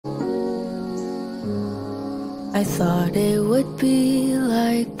I thought it would be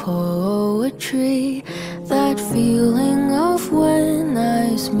like poetry, that feeling of when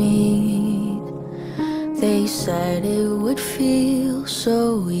eyes meet. They said it would feel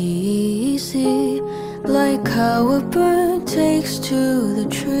so easy, like how a bird takes to the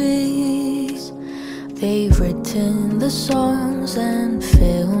trees. They've written the songs and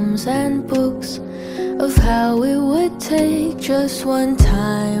films and books of how it would take just one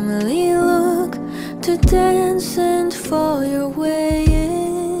timely look to dance and fall your way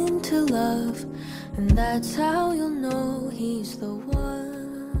into love. And that's how you'll know he's the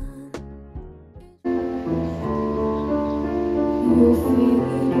one. Your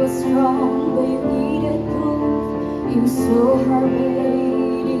feeling was strong, but you needed proof. You saw her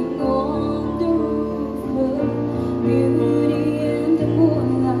waiting on the roof, beauty in the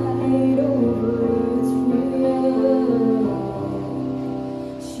moonlight over its real.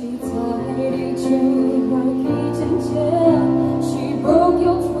 She tied it to her kitchen chair. She broke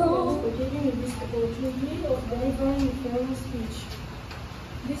your throne. Beginning with this opportunity of delivering a farewell speech.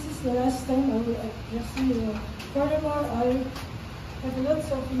 This is the last time I will address you. Furthermore, I have lots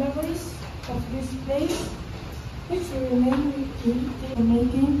of memories of this place, which will remain with me in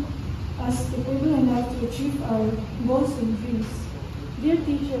making us capable enough to achieve our goals and dreams. Dear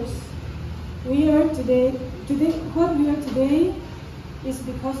teachers, what we are today is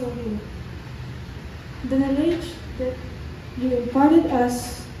because of you. The knowledge that you imparted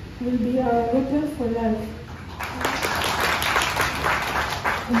us will be our weapon for life.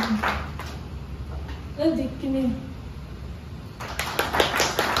 Kini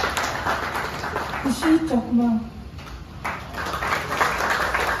Ishi Chakma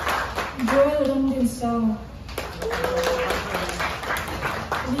Joel Rundin Sama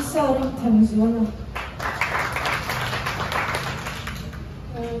Lisa Ram Tanzwana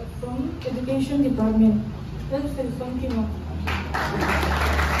from Education Department. Welfare Funky Mo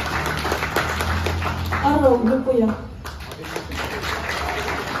Araw Lupuya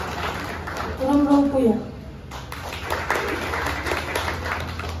Ramraw Puya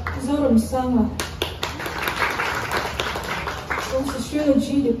Zoram Sama from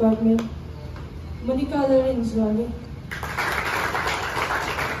Sociology Department, Monica Lorenz Valley.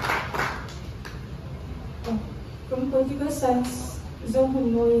 From Political Science, Zhong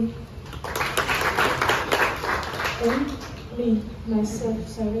Noi. And me, myself,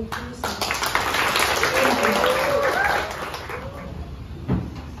 sorry.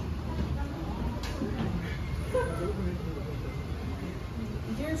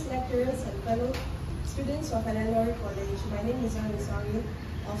 Dear lecturers and fellow students of Lowry College, my name is Helen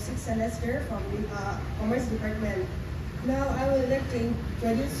of 6th semester from the Commerce Department. Now I would like to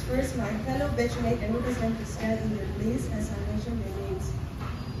introduce first my fellow batchmate and represent to stand in your place as I mention their names.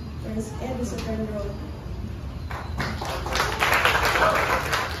 First, Ed is a second row.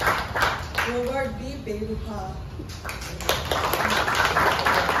 Robert B. Beruha.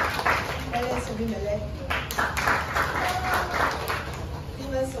 Helen Sabinalek.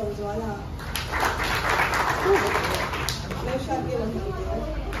 Tima Solzwala. Shaki lang dito.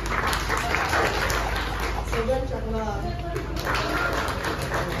 Seven Chakma.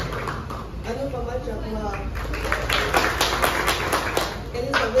 Ano pa ba Chakma?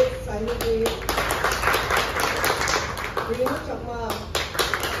 Elizabeth Saluki. Rino Chakma.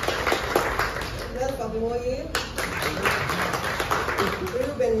 Nel Pagmoyi.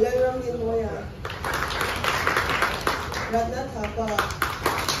 Ruben Leram Dinmoya. Ratna Thapa.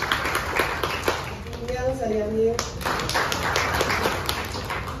 Yang Sayani.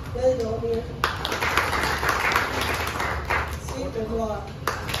 Del Domi. Si Pedua.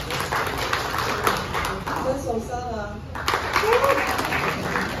 Del Sosara.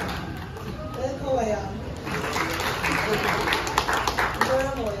 Del Kawaya.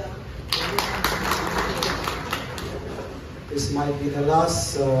 Moya. This might be the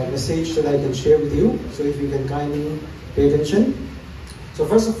last message that I can share with you, so if you can kindly pay attention. So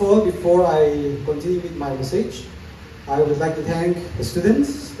first of all, before I continue with my message, I would like to thank the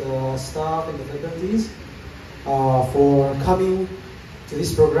students, the staff and the faculties for coming to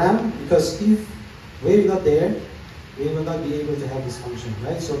this program, because if we're not there, we will not be able to have this function,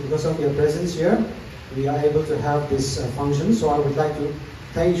 right? So because of your presence here, we are able to have this function. So I would like to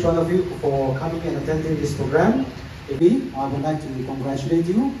thank each one of you for coming and attending this program. I would like to congratulate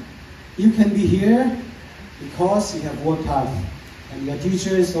you. You can be here because you have worked hard, and your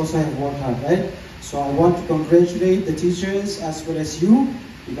teachers also have worked hard, right? So I want to congratulate the teachers as well as you.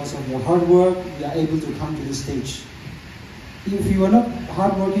 Because of your hard work, you are able to come to this stage. If you are not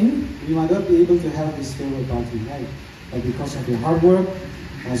hardworking, you might not be able to have this farewell party, right? But because of your hard work,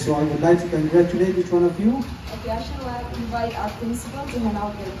 So I would like to congratulate each one of you. Okay, I shall invite our principal to hand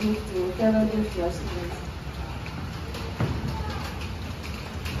out the gift to farewell gift to our students.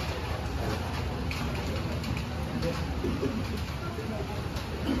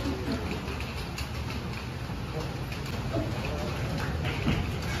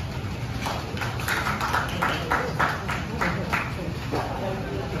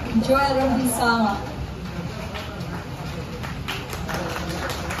 Joel Rambisama.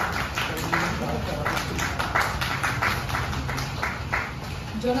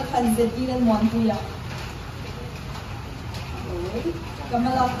 Jonathan Zetiran Montuya.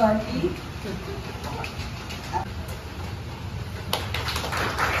 Kamala Karti.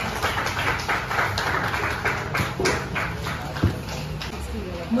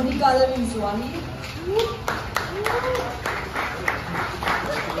 Monica Rinzuani.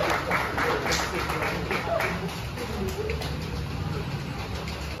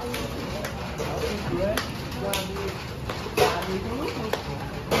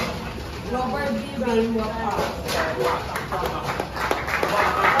 Robert B. Rainwater.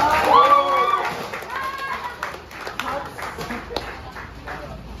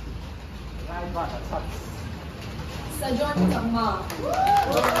 Sajon Tama.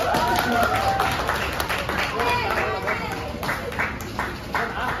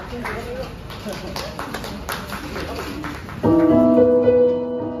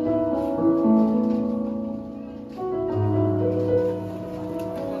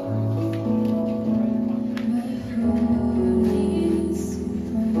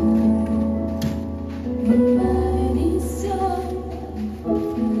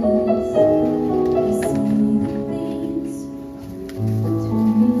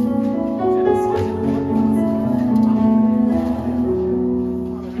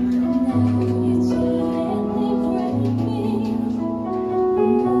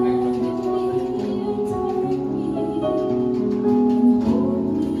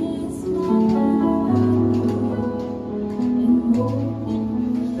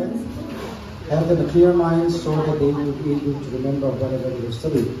 Have them a clear mind so that they will be able to remember whatever they have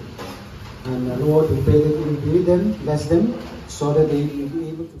studied. And Lord, we pray that you will be with them, bless them, so that they will be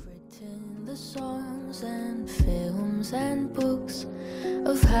able to. Written the songs and films and books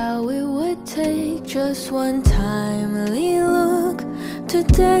of how it would take just one timely look to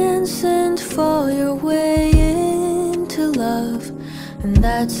dance and fall your way into love. And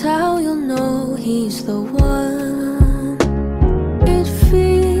that's how you'll know he's the one. It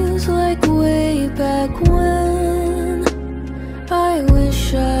feels like way back when. I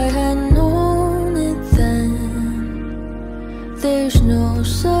wish I had known it then. There's no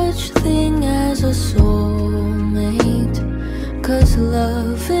such thing as a soulmate, 'cause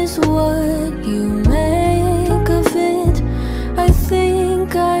love is what you make of it. I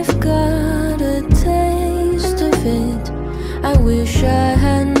think I've got a taste of it. I wish I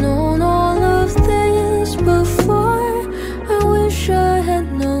had known all of this before. I wish I had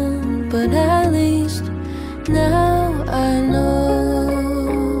known, but at least now I know.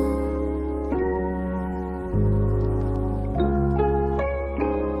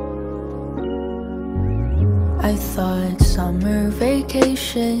 I thought summer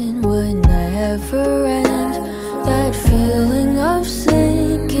vacation would never end. That feeling of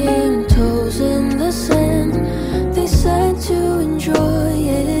sinking toes in the sand. They said to enjoy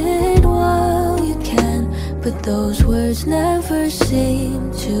it while you can, but those words never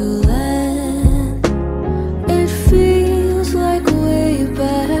seem to land. It feels like way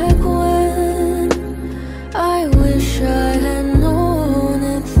back when. I wish I had known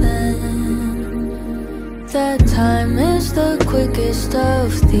it then. That time is the quickest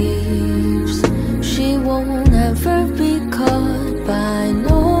of thieves. She won't ever be caught.